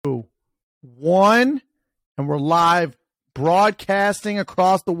1, and we're live broadcasting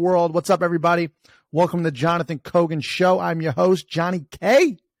across the world. What's up, everybody? Welcome to the Jonathan Kogan Show. I'm your host, Johnny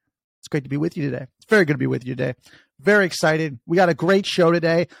K. It's great to be with you today. It's very good to be with you today. Very excited. We got a great show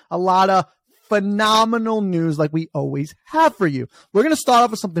today. A lot of phenomenal news like we always have for you. We're going to start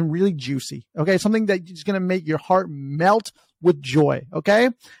off with something really juicy, okay? Something that is going to make your heart melt with joy, okay?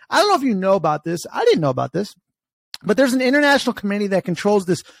 I don't know if you know about this. I didn't know about this, but there's an international committee that controls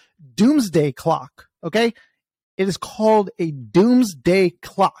this doomsday clock, okay? It is called a doomsday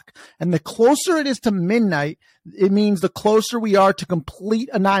clock. And the closer it is to midnight, it means the closer we are to complete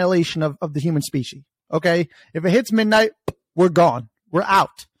annihilation of the human species, okay? If it hits midnight, we're gone. We're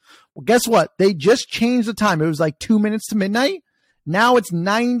out. Well, guess what? They just changed the time. It was like 2 minutes to midnight. Now it's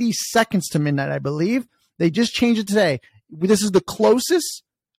 90 seconds to midnight, I believe. They just changed it today. This is the closest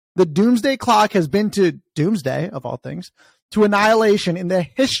the doomsday clock has been to doomsday, of all things, to annihilation in the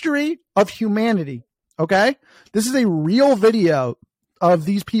history of humanity. Okay? This is a real video of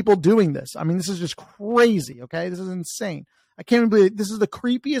these people doing this. I mean, this is just crazy. Okay? This is insane. I can't even believe it. This is the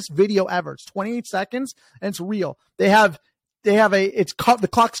creepiest video ever. It's 28 seconds and it's real. The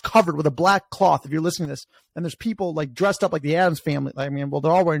clock's covered with a black cloth if you're listening to this. And there's people like dressed up like the Addams family. I mean, well,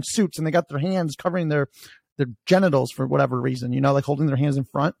 they're all wearing suits and they got their hands covering their genitals for whatever reason, like holding their hands in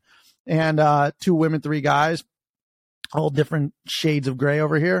front. And 2 women, 3 guys, all different shades of gray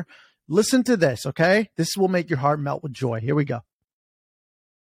over here. Listen to this, okay? This will make your heart melt with joy. Here we go.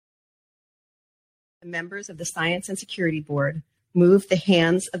 The members of the Science and Security Board moved the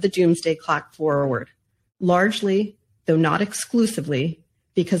hands of the doomsday clock forward, largely, though not exclusively,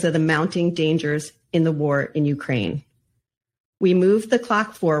 because of the mounting dangers in the war in Ukraine. We moved the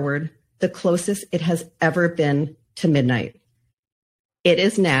clock forward the closest it has ever been to midnight. It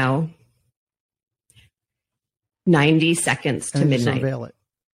is now 90 seconds to midnight. Unveil it.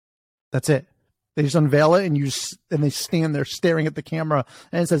 That's it. They just unveil it and they stand there staring at the camera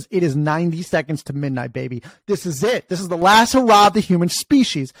and it says, it is 90 seconds to midnight, baby. This is it. This is the last hurrah of the human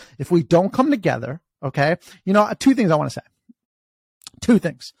species. If we don't come together, okay? 2 things I want to say. 2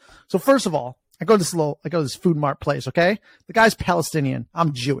 things. So first of all, I go to this Food Mart place, okay? The guy's Palestinian.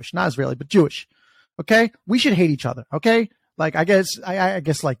 I'm Jewish, not Israeli, but Jewish. Okay? We should hate each other, okay? Like, I guess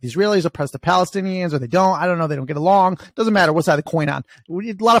like the Israelis oppress the Palestinians or they don't. I don't know. They don't get along. Doesn't matter what side of the coin on. We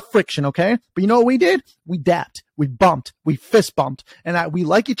did a lot of friction, okay? But you know what we did? We dapped. We bumped. We fist bumped. And we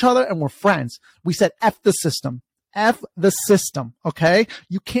like each other and we're friends. We said, F the system. F the system, okay?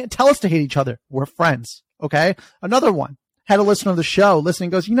 You can't tell us to hate each other. We're friends, okay? Another one. Had a listener of the show listening,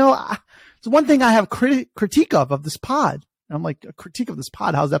 goes, it's one thing I have critique of this pod. And I'm like, a critique of this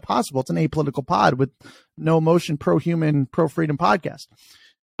pod? How's that possible? It's an apolitical pod with no emotion, pro-human, pro-freedom podcast.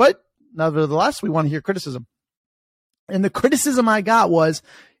 But nevertheless, we want to hear criticism. And the criticism I got was,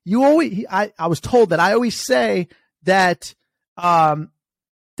 I was told that I always say that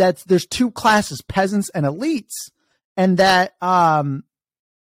there's 2 classes, peasants and elites, and that I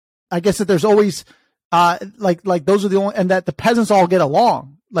guess that there's always like those are the only, and that the peasants all get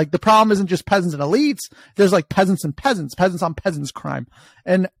along. Like the problem isn't just peasants and elites. There's like peasants and peasants on peasants crime.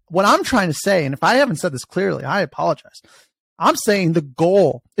 And what I'm trying to say, and if I haven't said this clearly, I apologize. I'm saying the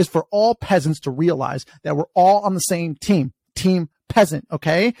goal is for all peasants to realize that we're all on the same team peasant.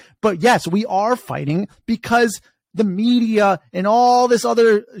 Okay. But yes, we are fighting because the media and all this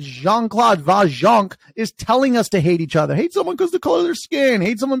other Jean-Claude Van Juncker is telling us to hate each other. Hate someone because of the color of their skin.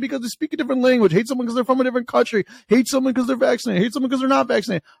 Hate someone because they speak a different language. Hate someone because they're from a different country. Hate someone because they're vaccinated. Hate someone because they're not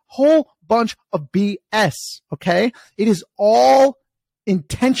vaccinated. Whole bunch of BS, okay? It is all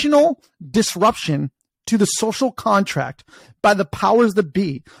intentional disruption to the social contract by the powers that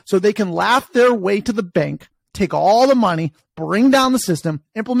be so they can laugh their way to the bank, take all the money, bring down the system,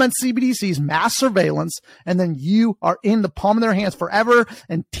 implement CBDCs, mass surveillance, and then you are in the palm of their hands forever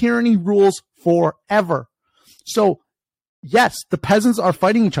and tyranny rules forever. So yes, the peasants are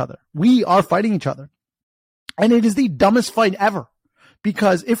fighting each other. We are fighting each other. And it is the dumbest fight ever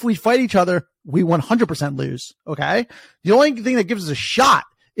because if we fight each other, we 100% lose. Okay. The only thing that gives us a shot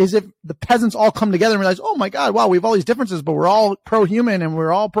is if the peasants all come together and realize, oh my God, wow, we have all these differences, but we're all pro-human and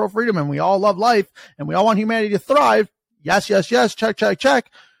we're all pro-freedom and we all love life and we all want humanity to thrive. Yes, yes, yes. Check, check,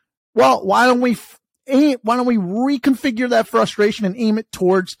 check. Well, why don't we reconfigure that frustration and aim it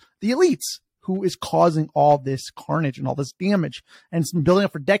towards the elites who is causing all this carnage and all this damage? And it's been building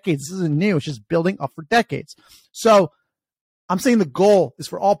up for decades. This isn't new. It's just building up for decades. So I'm saying the goal is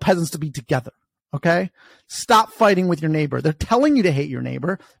for all peasants to be together. Okay. Stop fighting with your neighbor. They're telling you to hate your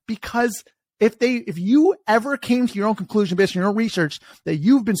neighbor because if you ever came to your own conclusion based on your own research that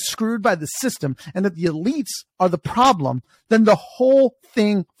you've been screwed by the system and that the elites are the problem, then the whole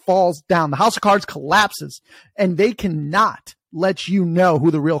thing falls down. The house of cards collapses, and they cannot let you know who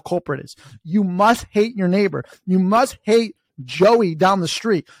the real culprit is. You must hate your neighbor. You must hate Joey down the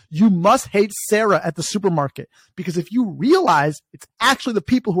street. You must hate Sarah at the supermarket, because if you realize it's actually the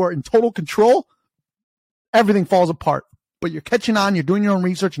people who are in total control, everything falls apart. But you're catching on, you're doing your own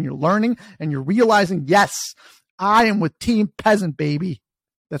research, and you're learning, and you're realizing, yes, I am with Team Peasant, baby.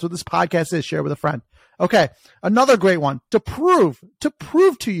 That's what this podcast is. Share with a friend. Okay, another great one. To prove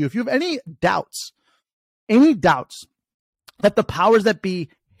to you, if you have any doubts that the powers that be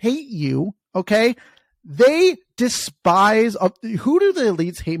hate you, okay, they despise. Who do the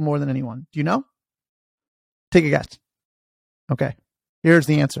elites hate more than anyone? Do you know? Take a guess. Okay, here's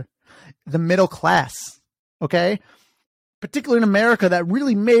the answer. The middle class, okay? Particularly in America, that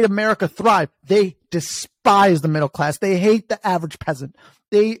really made America thrive. They despise the middle class. They hate the average peasant.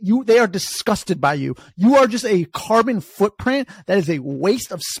 They are disgusted by you. You are just a carbon footprint that is a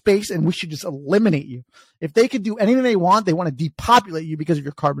waste of space, and we should just eliminate you. If they could do anything they want to depopulate you because of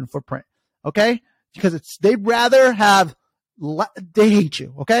your carbon footprint. Okay? Because they'd rather they hate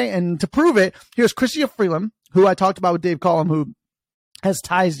you. Okay? And to prove it, here's Chrystia Freeland, who I talked about with Dave Collum, who has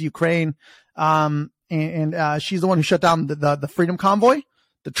ties to Ukraine. And she's the one who shut down the Freedom Convoy,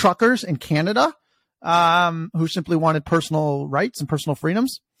 the truckers in Canada, who simply wanted personal rights and personal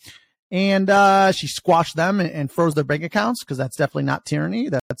freedoms. And she squashed them and froze their bank accounts, because that's definitely not tyranny.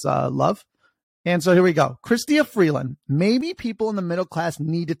 That's love. And so here we go. Chrystia Freeland. Maybe people in the middle class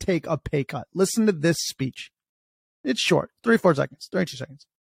need to take a pay cut. Listen to this speech. It's short, 3-4 seconds, 32 seconds.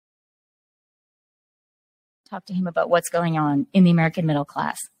 Talk to him about what's going on in the American middle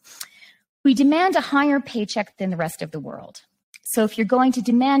class. We demand a higher paycheck than the rest of the world. So if you're going to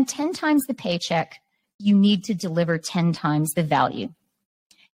demand 10 times the paycheck, you need to deliver 10 times the value.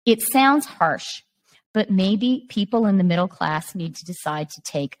 It sounds harsh, but maybe people in the middle class need to decide to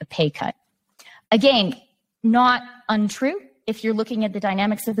take a pay cut. Again, not untrue if you're looking at the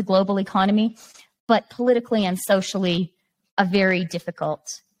dynamics of the global economy, but politically and socially, a very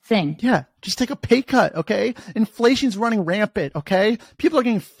difficult thing. Yeah, just take a pay cut, okay? Inflation's running rampant, okay? People are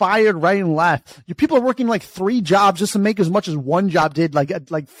getting fired right and left. People are working like 3 jobs just to make as much as one job did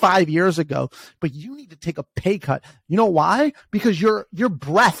like 5 years ago. But you need to take a pay cut. You know why? Because your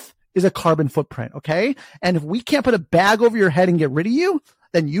breath is a carbon footprint, okay? And if we can't put a bag over your head and get rid of you,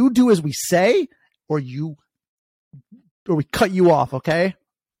 then you do as we say, or we cut you off, okay?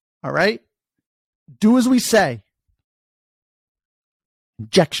 All right? Do as we say.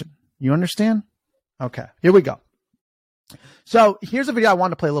 Injection. You understand? Okay, here we go. So here's a video I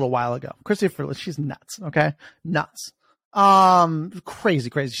wanted to play a little while ago. Chrystia Freeland, she's nuts. Okay, nuts. Crazy.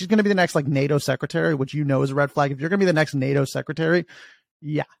 She's going to be the next NATO secretary, which is a red flag. If you're going to be the next NATO secretary,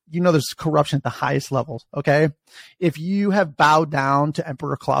 yeah, there's corruption at the highest levels. Okay, if you have bowed down to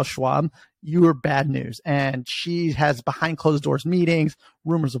Emperor Klaus Schwab, you are bad news. And she has behind closed doors meetings,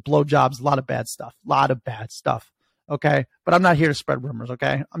 rumors of blowjobs, a lot of bad stuff. Okay, but I'm not here to spread rumors.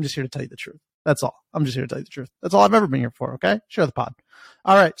 Okay, I'm just here to tell you the truth. That's all. I'm just here to tell you the truth. That's all I've ever been here for. Okay, share the pod.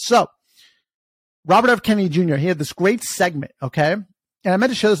 All right, so Robert F. Kennedy Jr., he had this great segment. Okay, and I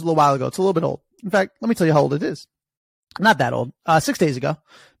meant to show this a little while ago. It's a little bit old. In fact, let me tell you how old it is. Not that old. 6 days ago,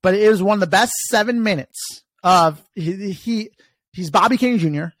 but it was one of the best 7 minutes of He's Bobby Kennedy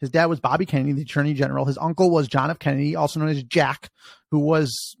Jr. His dad was Bobby Kennedy, the Attorney General. His uncle was John F. Kennedy, also known as Jack, who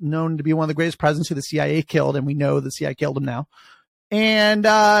was known to be one of the greatest presidents who the CIA killed, and we know the CIA killed him now. And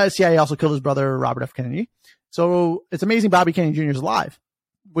CIA also killed his brother, Robert F. Kennedy. So it's amazing Bobby Kennedy Jr. is alive,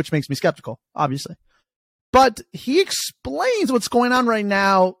 which makes me skeptical, obviously. But he explains what's going on right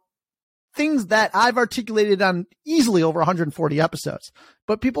now, things that I've articulated on easily over 140 episodes.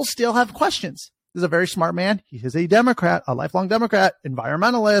 But people still have questions. He's a very smart man. He is a Democrat, a lifelong Democrat,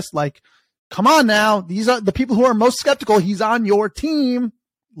 environmentalist. Like, come on now. These are the people who are most skeptical. He's on your team.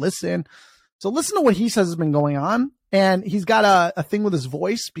 Listen. So listen to what he says has been going on. And he's got a thing with his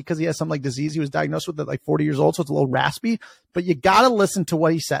voice because he has some disease he was diagnosed with at 40 years old. So it's a little raspy, but you got to listen to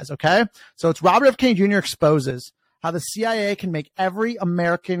what he says. Okay. So it's Robert F. Kennedy Jr. exposes how the CIA can make every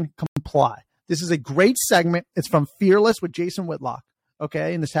American comply. This is a great segment. It's from Fearless with Jason Whitlock.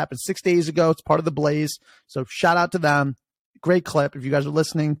 Okay, and this happened 6 days ago. It's part of the Blaze. So shout out to them. Great clip. If you guys are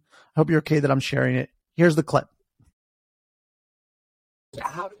listening, I hope you're okay that I'm sharing it. Here's the clip.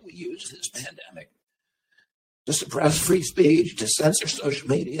 How do we use this pandemic to suppress free speech, to censor social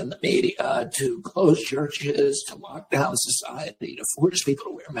media and the media, to close churches, to lock down society, to force people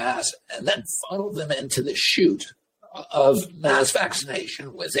to wear masks, and then funnel them into the chute of mass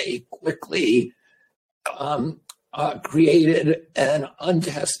vaccination was a quickly created and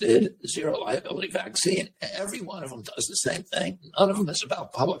untested zero liability vaccine. Every one of them does the same thing. None of them is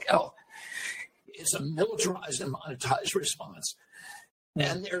about public health. It's a militarized and monetized response.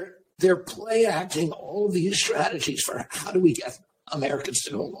 And they're play acting all of these strategies for how do we get Americans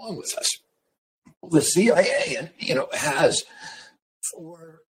to go along with us. Well, the CIA, has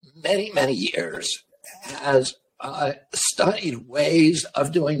for many, many years has studied ways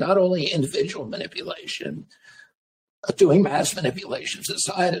of doing not only individual manipulation, doing mass manipulation of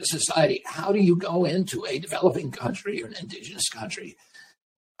society. How do you go into a developing country or an indigenous country,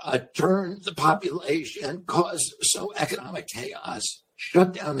 turn the population, cause economic chaos,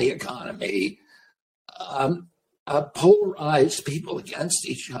 shut down the economy, polarize people against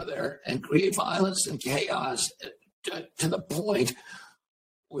each other, and create violence and chaos to the point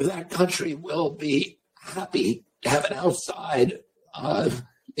where that country will be happy to have an outside,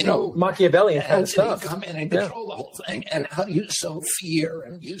 Machiavellian kind of stuff, come in and control the whole thing, and how do you sow fear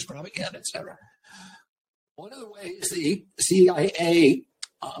and use propaganda, etc. One of the ways the CIA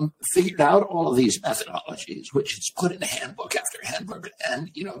figured out all of these methodologies, which is put in handbook after handbook,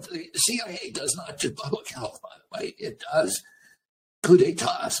 and the CIA does not do public health, by the way; it does coup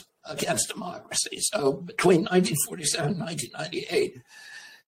d'états against democracy. So between 1947 and 1998.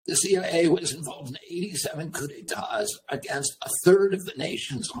 The CIA was involved in 87 coups d'états against a third of the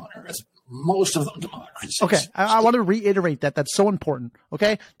nations on Earth, most of them democracies. Okay, I want to reiterate that. That's so important.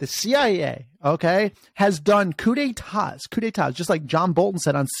 Okay, the CIA, has done coups d'états, just like John Bolton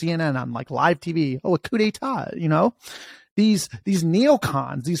said on CNN on like live TV. Oh, a coup d'état, These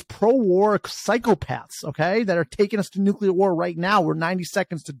neocons, these pro-war psychopaths, that are taking us to nuclear war right now. We're 90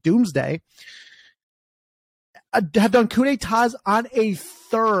 seconds to doomsday. Have done coup d'états on a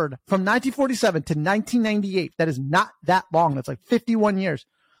third from 1947 to 1998. That is not that long. That's like 51 years.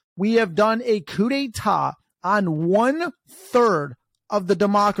 We have done a coup d'état on 1/3 of the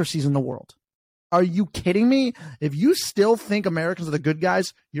democracies in the world. Are you kidding me? If you still think Americans are the good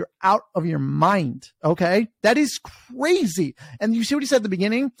guys, you're out of your mind. Okay. That is crazy. And you see what he said at the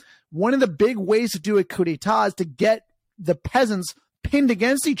beginning? One of the big ways to do a coup d'état is to get the peasants pinned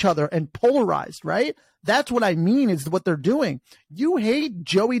against each other and polarized, right? That's what I mean is what they're doing. You hate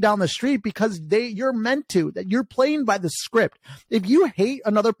Joey down the street because you're meant to, that you're playing by the script. If you hate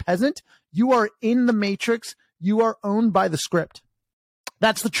another peasant, you are in the matrix. You are owned by the script.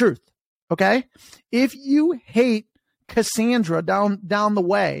 That's the truth. Okay. If you hate Cassandra down the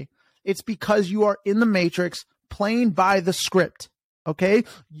way, it's because you are in the matrix playing by the script. Okay,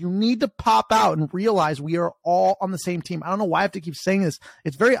 you need to pop out and realize we are all on the same team. I don't know why I have to keep saying this.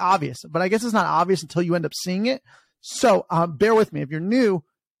 It's very obvious, but I guess it's not obvious until you end up seeing it. So bear with me. If you're new,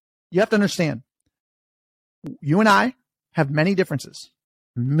 you have to understand. You and I have many differences,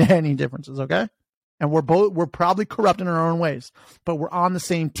 okay? And we're probably corrupt in our own ways, but we're on the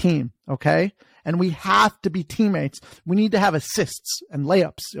same team, okay? And we have to be teammates. We need to have assists and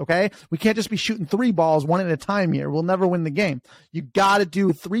layups, okay? We can't just be shooting 3 balls one at a time here. We'll never win the game. You got to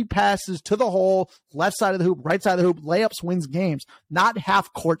do 3 passes to the hole, left side of the hoop, right side of the hoop. Layups wins games, not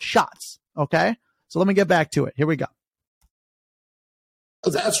half-court shots, okay? So let me get back to it. Here we go.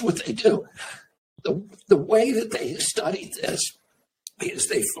 That's what they do. The way that they studied this is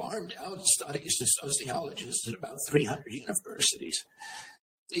they farmed out studies to sociologists at about 300 universities.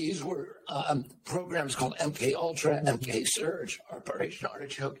 These were programs called MK Ultra, MK Surge, Operation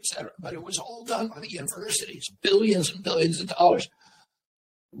Artichoke, etc. But it was all done by the universities, billions and billions of dollars.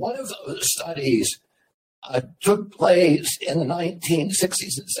 One of those studies took place in the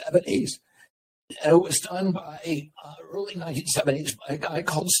 1960s and 70s, and it was done by early 1970s by a guy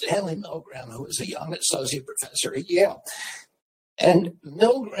called Stanley Milgram, who was a young associate professor at Yale. And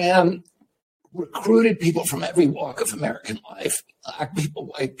Milgram recruited people from every walk of American life, black people,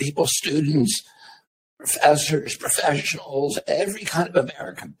 white people, students, professors, professionals, every kind of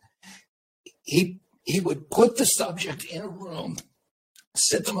American. He would put the subject in a room,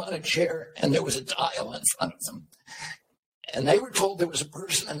 sit them on a chair, and there was a dial in front of them. And they were told there was a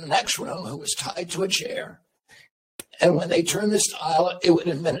person in the next room who was tied to a chair. And when they turned this dial, it would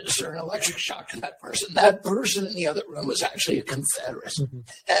administer an electric shock to that person. That person in the other room was actually a Confederate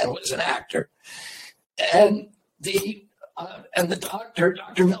and was an actor. And the doctor,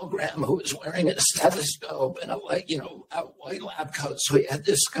 Dr. Milgram, who was wearing a stethoscope and a white lab coat, so he had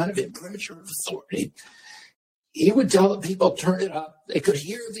this kind of imprimatur of authority. He would tell the people, turn it up. They could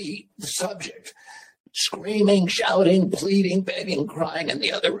hear the subject screaming, shouting, pleading, begging, crying in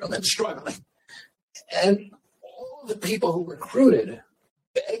the other room and struggling. And all of the people who recruited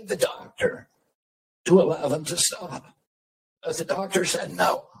begged the doctor to allow them to stop. But the doctor said,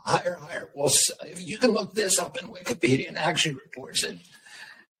 no, higher. Well, you can look this up in Wikipedia and actually reports it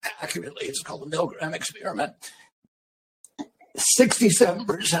accurately. It's called the Milgram experiment.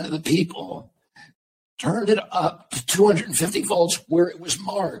 67% of the people turned it up to 250 volts where it was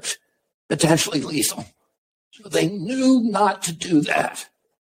marked potentially lethal. So they knew not to do that.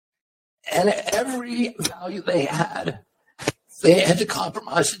 And every value they had to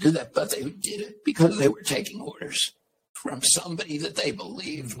compromise to do that, but they did it because they were taking orders from somebody that they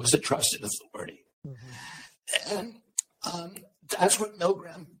believed was a trusted authority. Mm-hmm. And that's what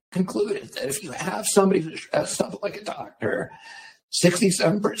Milgram concluded, that if you have somebody who's dressed up like a doctor,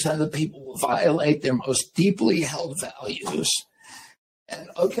 67% of the people will violate their most deeply held values. And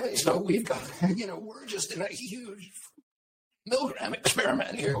okay, so we've got, we're just in a huge Milgram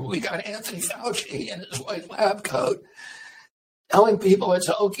experiment here. We got Anthony Fauci in his white lab coat telling people it's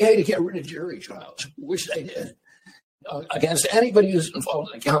okay to get rid of jury trials, which they did, against anybody who's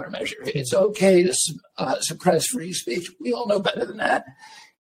involved in a countermeasure. It's okay to suppress free speech. We all know better than that.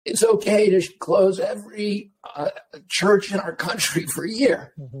 It's okay to close every church in our country for a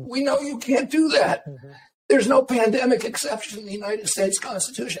year. Mm-hmm. We know you can't do that. Mm-hmm. There's no pandemic exception in the United States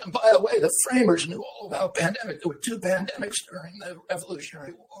Constitution. And by the way, the framers knew all about pandemic. There were two pandemics during the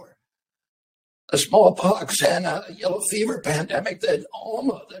Revolutionary War. A smallpox and a yellow fever pandemic the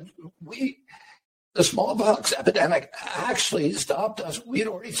smallpox epidemic actually stopped us. We'd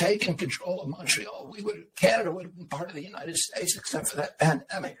already taken control of Montreal. Canada would have been part of the United States except for that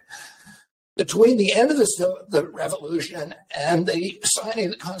pandemic. Between the end of the revolution and the signing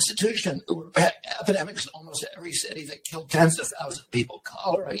of the Constitution, there were epidemics in almost every city that killed tens of thousands of people: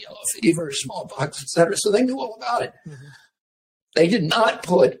 cholera, yellow fever, smallpox, etc. So they knew all about it. Mm-hmm. They did not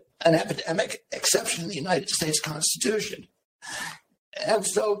put an epidemic exception in the United States Constitution. And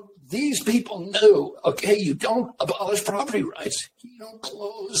so these people knew, okay, you don't abolish property rights. You don't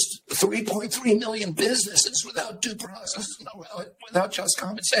close 3.3 million businesses without due process, without just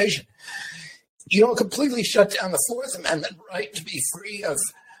compensation. You don't completely shut down the Fourth Amendment right to be free of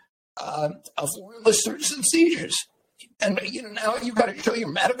warrantless searches and seizures. And now you've got to show your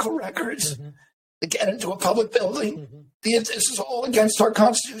medical records to get into a public building. Mm-hmm. This is all against our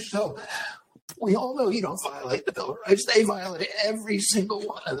Constitution. So we all know you don't violate the Bill of Rights. They violated every single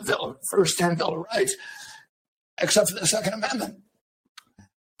one of the first 10 Bill of Rights, except for the Second Amendment.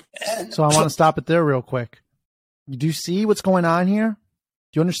 And so I want to stop it there real quick. Do you see what's going on here?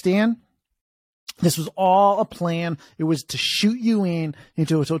 Do you understand? This was all a plan. It was to shoot you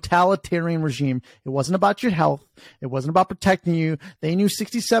into a totalitarian regime. It wasn't about your health. It wasn't about protecting you. They knew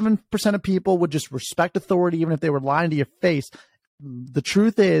 67% of people would just respect authority even if they were lying to your face. The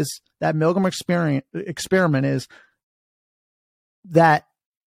truth is that Milgram experiment is that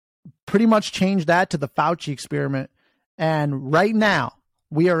pretty much changed that to the Fauci experiment. And right now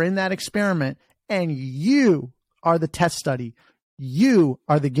we are in that experiment and you are the test study. You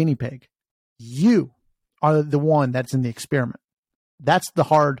are the guinea pig. You are the one that's in the experiment. That's the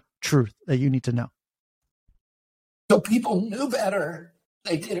hard truth that you need to know. So people knew better.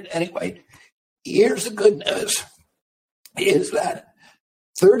 They did it anyway. Here's the good news, is that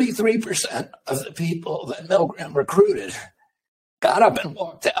 33% of the people that Milgram recruited got up and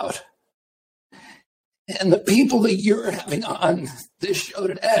walked out. And the people that you're having on this show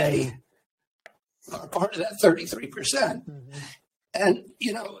today are part of that 33%. Mm-hmm. And,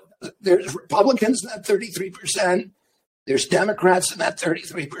 there's Republicans in that 33%. There's Democrats in that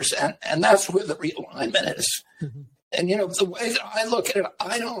 33%. And that's where the realignment is. Mm-hmm. And, the way that I look at it,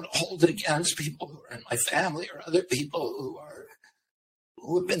 I don't hold it against people who are in my family or other people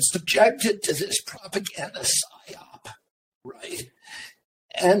who have been subjected to this propaganda psyop, right?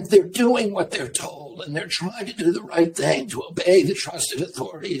 And they're doing what they're told, and they're trying to do the right thing to obey the trusted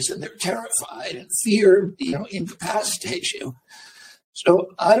authorities, and they're terrified, and fear, incapacitates you.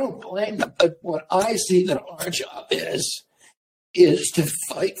 So I don't blame them, but what I see that our job is to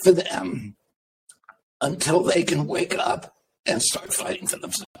fight for them until they can wake up and start fighting for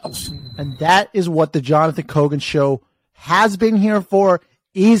themselves. And that is what the Jonathan Kogan Show has been here for,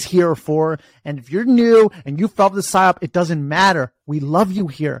 is here for. And if you're new and you fell for the psyop, it doesn't matter. We love you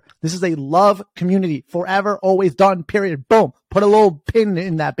here. This is a love community, forever, always done, period. Boom. Put a little pin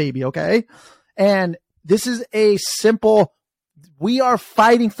in that baby, okay? And this is a simple, we are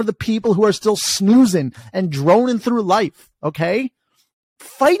fighting for the people who are still snoozing and droning through life, okay?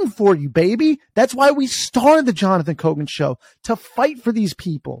 Fighting for you, baby. That's why we started the Jonathan Kogan Show, to fight for these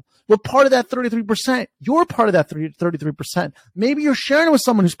people. We're part of that 33%. You're part of that 33%. Maybe you're sharing it with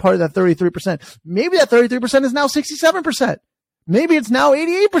someone who's part of that 33%. Maybe that 33% is now 67%. Maybe it's now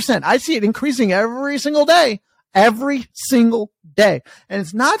 88%. I see it increasing every single day. Every single day. And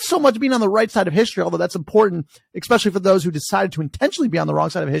it's not so much being on the right side of history, although that's important, especially for those who decided to intentionally be on the wrong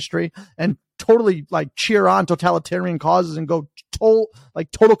side of history and totally like cheer on totalitarian causes and go total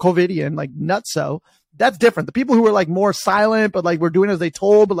COVIDian, like nutso. That's different. The people who were like more silent, but like were doing as they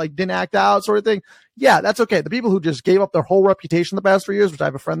told, but like didn't act out sort of thing. Yeah, that's okay. The people who just gave up their whole reputation the past 3 years, which I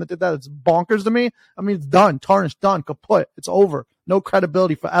have a friend that did that. It's bonkers to me. I mean, it's done, tarnished, done, kaput. It's over. No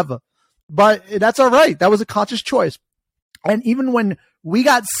credibility forever. But that's all right. That was a conscious choice. And even when we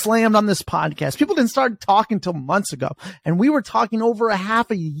got slammed on this podcast, people didn't start talking till months ago. And we were talking over a half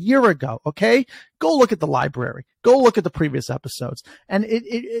a year ago. Okay. Go look at the library. Go look at the previous episodes. And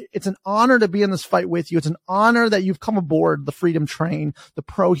it's an honor to be in this fight with you. It's an honor that you've come aboard the freedom train, the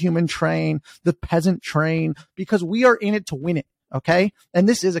pro-human train, the peasant train, because we are in it to win it. Okay. And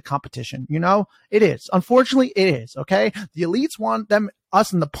this is a competition, you know, it is. Unfortunately, it is. Okay. The elites want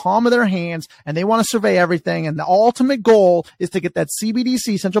us in the palm of their hands and they want to survey everything. And the ultimate goal is to get that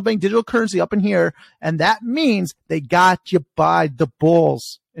CBDC, central bank digital currency, up in here. And that means they got you by the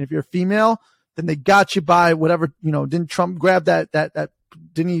balls. And if you're a female, then they got you by whatever, you know, didn't Trump grab that,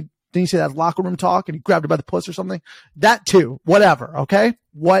 didn't he say that locker room talk and he grabbed her by the puss or something? That too. Whatever. Okay.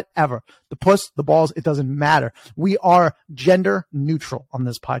 Whatever. The puss, the balls, it doesn't matter. We are gender neutral on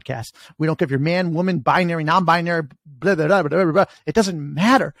this podcast. We don't care if you're man, woman, binary, non-binary, blah, blah, blah, blah, blah, blah. It doesn't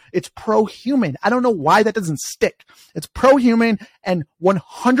matter. It's pro-human. I don't know why that doesn't stick. It's pro-human and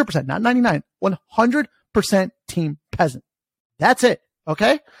 100%, not 99, 100% team peasant. That's it.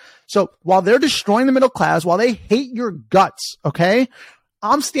 Okay. So while they're destroying the middle class, while they hate your guts, okay,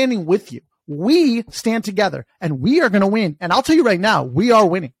 I'm standing with you. We stand together and we are going to win. And I'll tell you right now, we are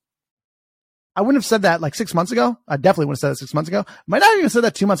winning. I wouldn't have said that like 6 months ago. I definitely wouldn't have said that 6 months ago. Might not even have said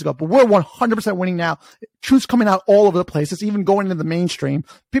that 2 months ago, but we're 100% winning now. Truth's coming out all over the place. It's even going into the mainstream.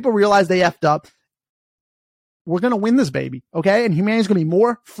 People realize they effed up. We're going to win this baby. Okay. And humanity's going to be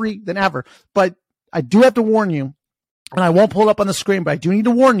more free than ever. But I do have to warn you, and I won't pull it up on the screen, but I do need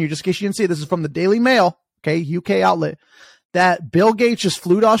to warn you just in case you didn't see it. This is from the Daily Mail. Okay. UK outlet. That Bill Gates just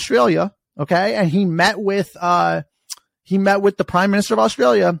flew to Australia, okay, and he met with the Prime Minister of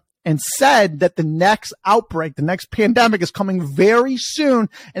Australia and said that the next outbreak, the next pandemic is coming very soon,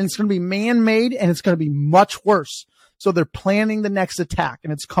 and it's going to be man-made, and it's going to be much worse. So they're planning the next attack,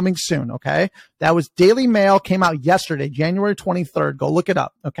 and it's coming soon, okay? That was Daily Mail, came out yesterday, January 23rd. Go look it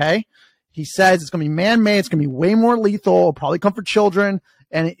up, okay? He says it's going to be man-made, it's going to be way more lethal, it'll probably come for children.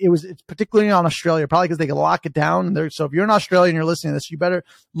 And it's particularly on Australia, probably because they can lock it down. So if you're in Australia and you're listening to this, you better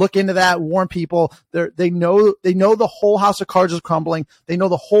look into that, warn people. They know the whole house of cards is crumbling. They know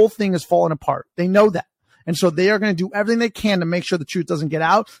the whole thing is falling apart. They know that. And so they are going to do everything they can to make sure the truth doesn't get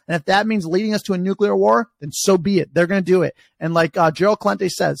out. And if that means leading us to a nuclear war, then so be it. They're going to do it. And like Gerald Celente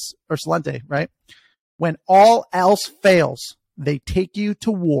says, or Celente, right? When all else fails, they take you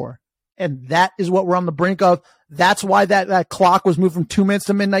to war. And that is what we're on the brink of. That's why that clock was moved from 2 minutes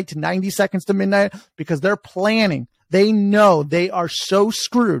to midnight to 90 seconds to midnight, because they're planning. They know they are so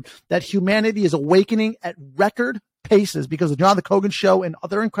screwed that humanity is awakening at record paces because of John the Kogan Show and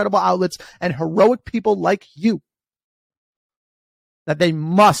other incredible outlets and heroic people like you, that they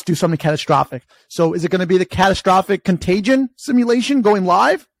must do something catastrophic. So is it going to be the catastrophic contagion simulation going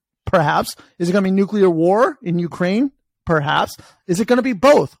live? Perhaps. Is it going to be nuclear war in Ukraine? Perhaps. Is it going to be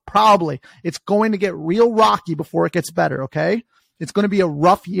both? Probably. It's going to get real rocky before it gets better, okay? It's going to be a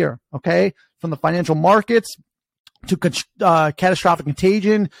rough year, okay? From the financial markets to catastrophic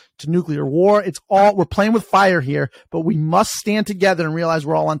contagion to nuclear war. It's all, we're playing with fire here, but we must stand together and realize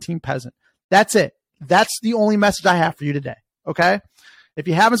we're all on Team Peasant. That's it. That's the only message I have for you today, okay? If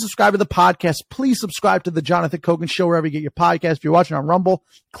you haven't subscribed to the podcast, please subscribe to the Jonathan Kogan Show wherever you get your podcast. If you're watching on Rumble,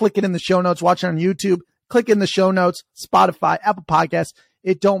 click it in the show notes. Watching on YouTube, click in the show notes, Spotify, Apple Podcasts.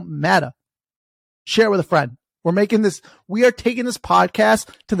 It don't matter. Share it with a friend. We are taking this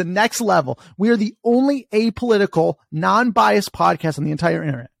podcast to the next level. We are the only apolitical, non-biased podcast on the entire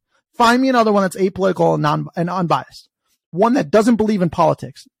internet. Find me another one that's apolitical and unbiased. One that doesn't believe in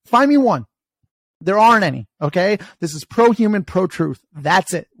politics. Find me one. There aren't any. Okay. This is pro-human, pro-truth.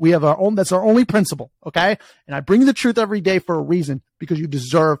 That's it. We have that's our only principle. Okay. And I bring you the truth every day for a reason, because you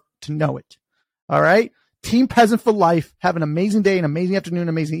deserve to know it. All right. Team Peasant for life. Have an amazing day, an amazing afternoon,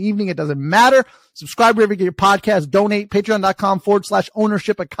 amazing evening. It doesn't matter. Subscribe wherever you get your podcast. Donate.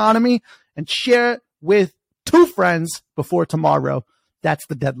 Patreon.com/ownership economy, and share it with 2 friends before tomorrow. That's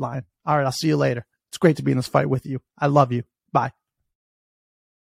the deadline. All right. I'll see you later. It's great to be in this fight with you. I love you. Bye.